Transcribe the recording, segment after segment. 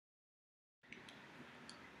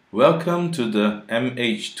Welcome to the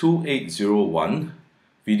MH2801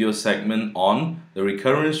 video segment on the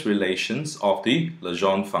recurrence relations of the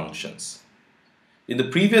Legendre functions. In the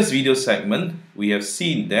previous video segment, we have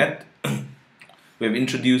seen that we have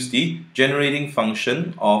introduced the generating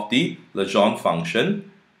function of the Legendre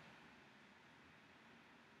function,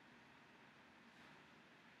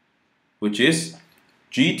 which is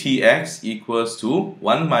gtx equals to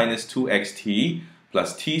 1 minus 2xt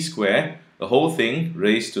plus t squared, the whole thing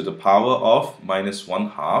raised to the power of minus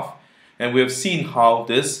 1/2. And we have seen how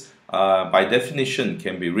this, by definition,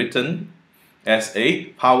 can be written as a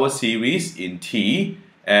power series in t,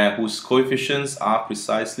 whose coefficients are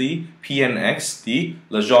precisely p and x, the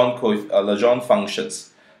Legendre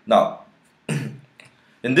functions. Now,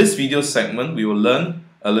 in this video segment, we will learn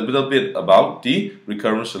a little bit about the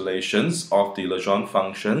recurrence relations of the Legendre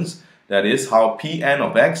functions. That is how Pn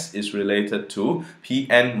of x is related to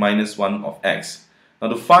Pn minus 1 of x. Now,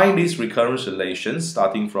 to find these recurrence relations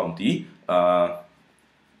starting from the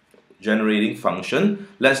generating function,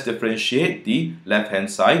 let's differentiate the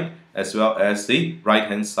left-hand side as well as the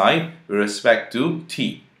right-hand side with respect to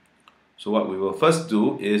t. So what we will first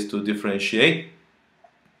do is to differentiate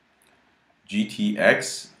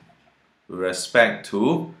gtx with respect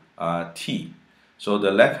to t. So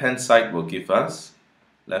the left-hand side will give us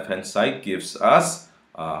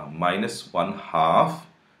minus 1/2,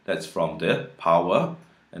 that's from the power,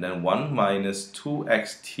 and then 1 minus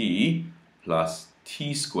 2xt plus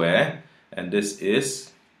t squared, and this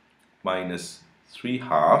is minus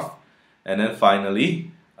 3/2, and then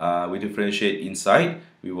finally we differentiate inside,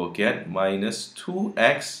 we will get minus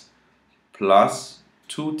 2x plus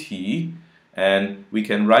 2t, and we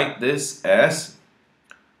can write this as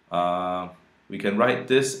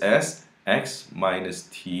x minus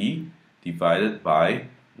t divided by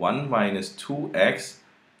 1 minus 2x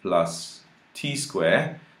plus t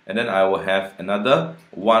squared, and then I will have another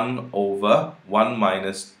 1 over 1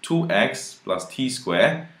 minus 2x plus t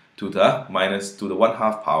squared to the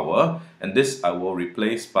 1/2 power, and this I will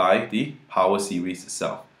replace by the power series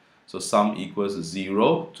itself. So sum equals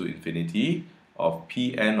 0 to infinity of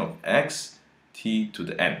Pn of x t to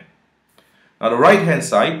the n. Now the right hand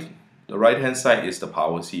side is the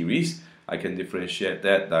power series. I can differentiate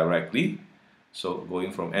that directly. So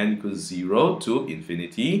going from n equals 0 to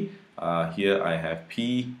infinity, here I have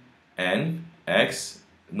Pn x,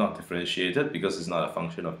 not differentiated because it's not a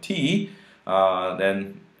function of t.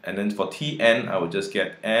 And then for Tn, I will just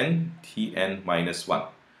get n Tn minus 1.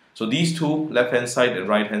 So these two, left hand side and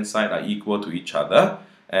right hand side, are equal to each other,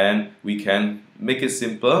 and we can make it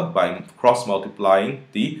simple by cross multiplying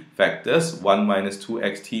the factors 1 minus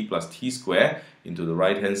 2xt plus t squared into the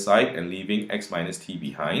right hand side and leaving x minus t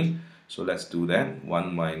behind. So let's do that.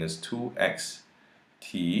 1 minus 2xt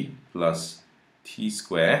plus t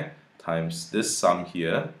squared times this sum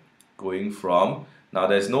here, going from, now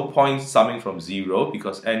there's no point summing from 0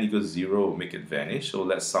 because n equals 0 will make it vanish. So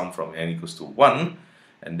let's sum from n equals to 1,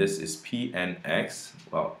 and this is Pnx,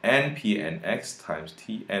 well, nPnx times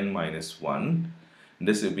Tn minus 1. And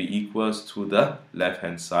this will be equals to the left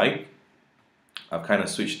hand side. I've kind of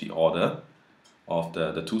switched the order of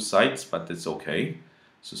the two sides, but it's okay.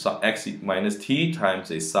 So sum x minus t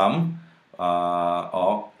times a sum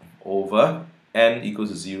over n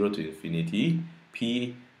equals 0 to infinity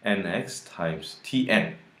Pnx times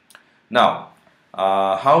Tn. Now,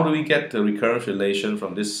 how do we get the recurrence relation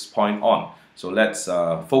from this point on? So let's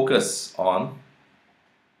focus on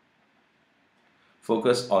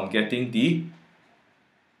getting the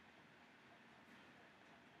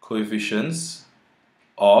coefficients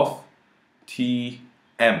of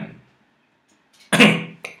Tm.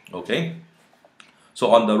 Okay,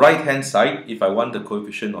 so on the right hand side, if I want the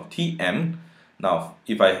coefficient of Tm, now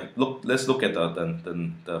if let's look at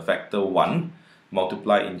the factor 1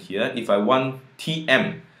 multiply in here. If I want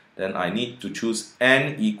Tm, then I need to choose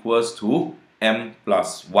n equals to m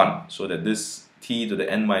plus 1, so that this t to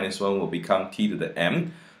the n minus 1 will become t to the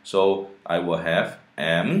m. So I will have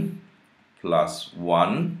m plus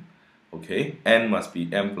 1, okay, n must be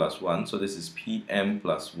m plus 1, so this is Pm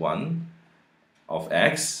plus 1 of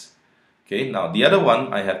x. Okay, now the other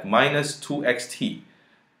one, I have minus 2xt.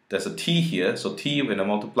 There's a t here, so t, when I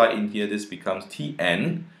multiply in here, this becomes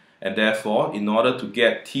Tn, and therefore in order to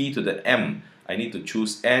get t to the m, I need to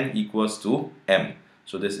choose n equals to m.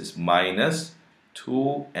 So this is minus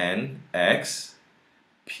 2nx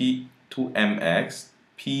 2mx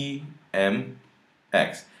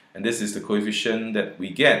Pmx, and this is the coefficient that we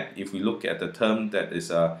get if we look at the term that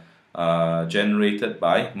is generated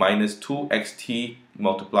by minus 2xt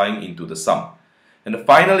multiplying into the sum. And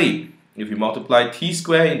finally, if we multiply t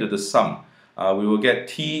squared into the sum, we will get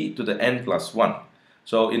t to the n plus 1.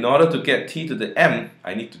 So in order to get t to the m,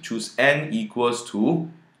 I need to choose n equals to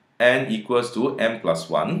m plus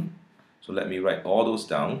 1. So let me write all those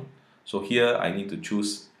down. So here I need to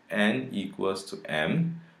choose n equals to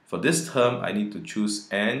m. For this term, I need to choose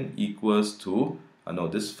n equals to,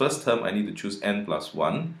 this first term I need to choose n plus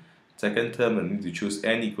 1. Second term I need to choose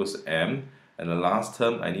n equals to m. And the last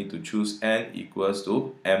term I need to choose n equals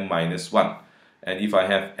to m minus 1. And if I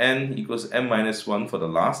have n equals to m minus 1 for the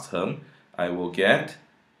last term, I will get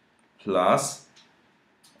plus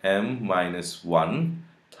m minus 1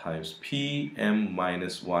 times pm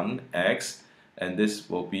minus 1 x, and this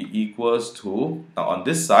will be equals to, now on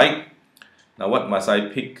this side, now what must I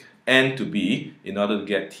pick n to be in order to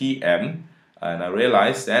get tm? And I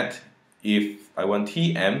realize that if I want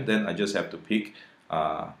tm, then I just have to pick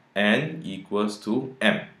n equals to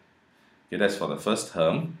m. Okay, that's for the first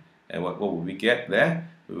term. And what will we get there?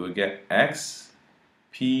 We will get x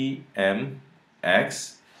pm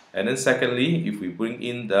x. And then secondly, if we bring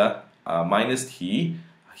in the minus t,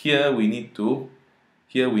 here we need to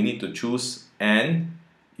choose n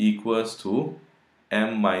equals to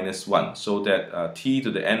m minus 1, so that t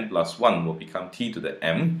to the n plus 1 will become t to the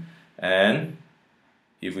m. And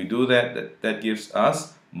if we do that, that gives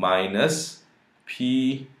us minus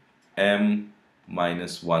pm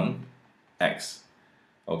minus 1 x.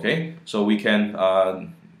 Okay, so we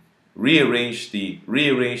can rearrange the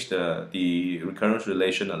recurrence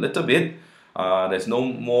relation a little bit. There's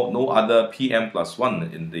no other pm plus 1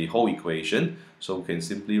 in the whole equation, so we can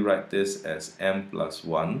simply write this as m plus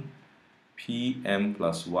 1 pm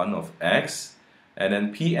plus 1 of x, and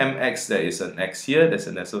then pmx, there is an x here, there's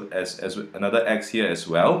another x here as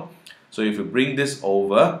well. So if we bring this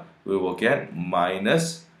over, we will get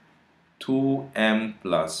minus 2m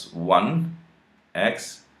plus 1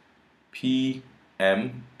 x pmx,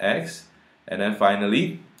 and then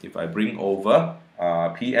finally, if I bring over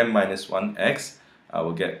pm minus 1 x, I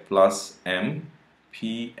will get plus m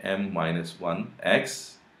pm minus 1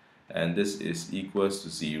 x, and this is equals to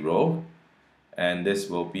 0, and this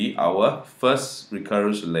will be our first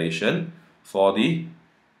recurrence relation for the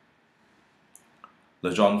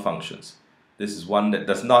Legendre functions. This is one that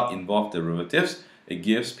does not involve derivatives. It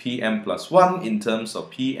gives pm plus 1 in terms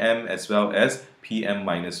of pm as well as pm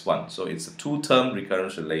minus 1. So it's a two-term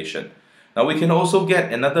recurrence relation. Now we can also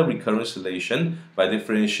get another recurrence relation by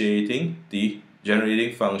differentiating the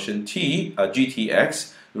generating function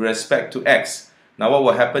gtx with respect to x. Now what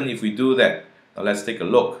will happen if we do that? Now let's take a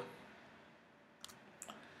look.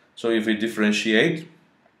 So if we differentiate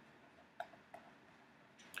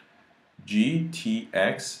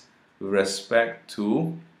gtx with respect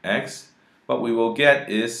to x, what we will get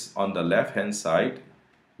is, on the left hand side,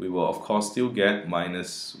 we will of course still get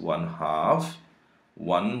minus 1/2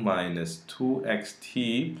 1 minus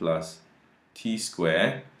 2xt plus t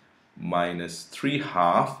squared minus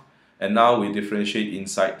 3/2, and now we differentiate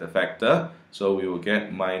inside the factor, so we will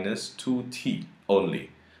get minus 2t only.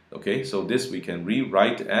 Okay, so this we can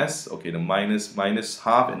rewrite as, okay, the minus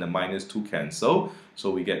half and the minus 2 cancel, so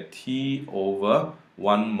we get t over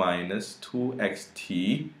 1 minus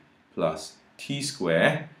 2xt plus t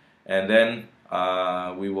squared, and then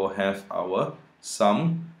we will have our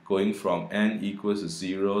sum going from n equals to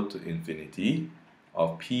 0 to infinity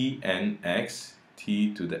of pnx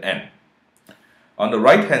t to the n. On the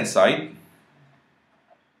right hand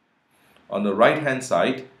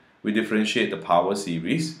side, we differentiate the power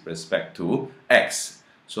series with respect to x.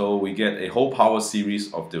 So we get a whole power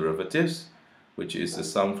series of derivatives, which is the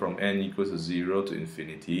sum from n equals to 0 to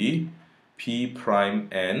infinity p prime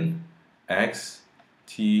n x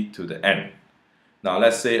t to the n. Now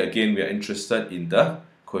let's say again we are interested in the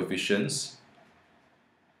coefficients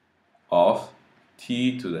of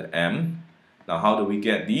t to the m. Now how do we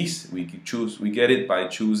get these? We get it by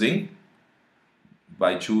choosing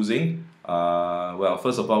well,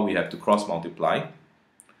 first of all we have to cross multiply.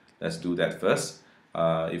 Let's do that first.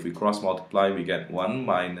 If we cross multiply, we get 1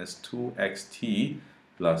 minus 2xt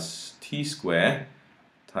plus t squared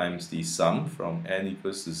times the sum from n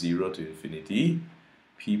equals to 0 to infinity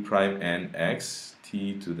p prime n x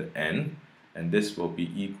t to the n, and this will be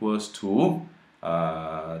equals to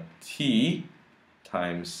t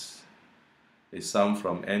times a sum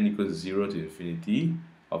from n equals to 0 to infinity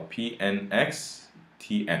of pnx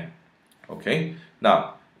tn. Okay,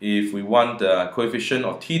 now if we want the coefficient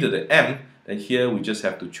of t to the m, then here we just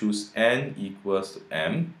have to choose n equals to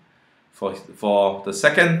m. For the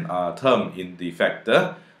second term in the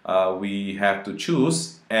factor, we have to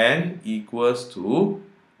choose n equals to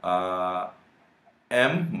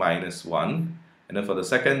m minus 1, And then for the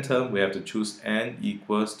second term, we have to choose n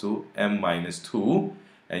equals to m minus 2.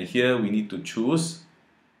 And here we need to choose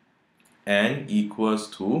n equals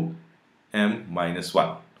to m minus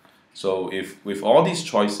 1. So if with all these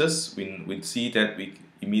choices, we see that we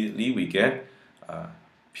immediately get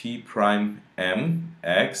p prime m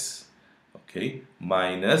x, okay,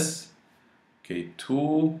 minus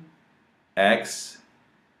 2x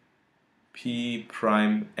p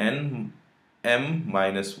prime n m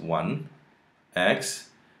minus 1 x,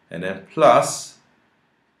 and then plus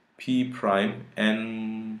p prime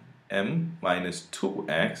n m minus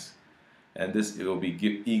 2x, and this it will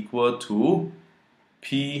be equal to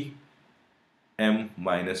p m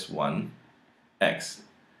minus 1 x,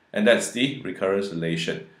 and that's the recurrence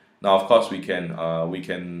relation. Now of course we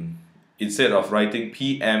can instead of writing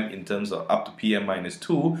pm in terms of up to pm minus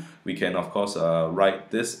 2, we can of course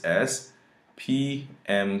write this as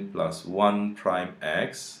pm plus 1 prime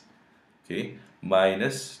x, okay,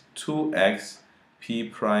 minus 2x p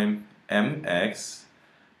prime mx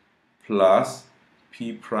plus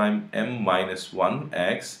p prime m minus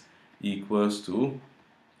 1x equals to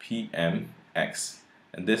pmx,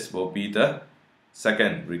 and this will be the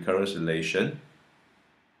second recurrence relation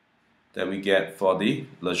that we get for the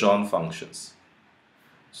Legendre functions.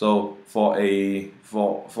 So for a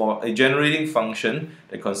generating function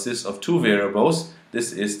that consists of two variables,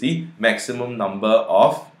 this is the maximum number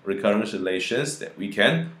of recurrence relations that we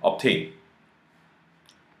can obtain.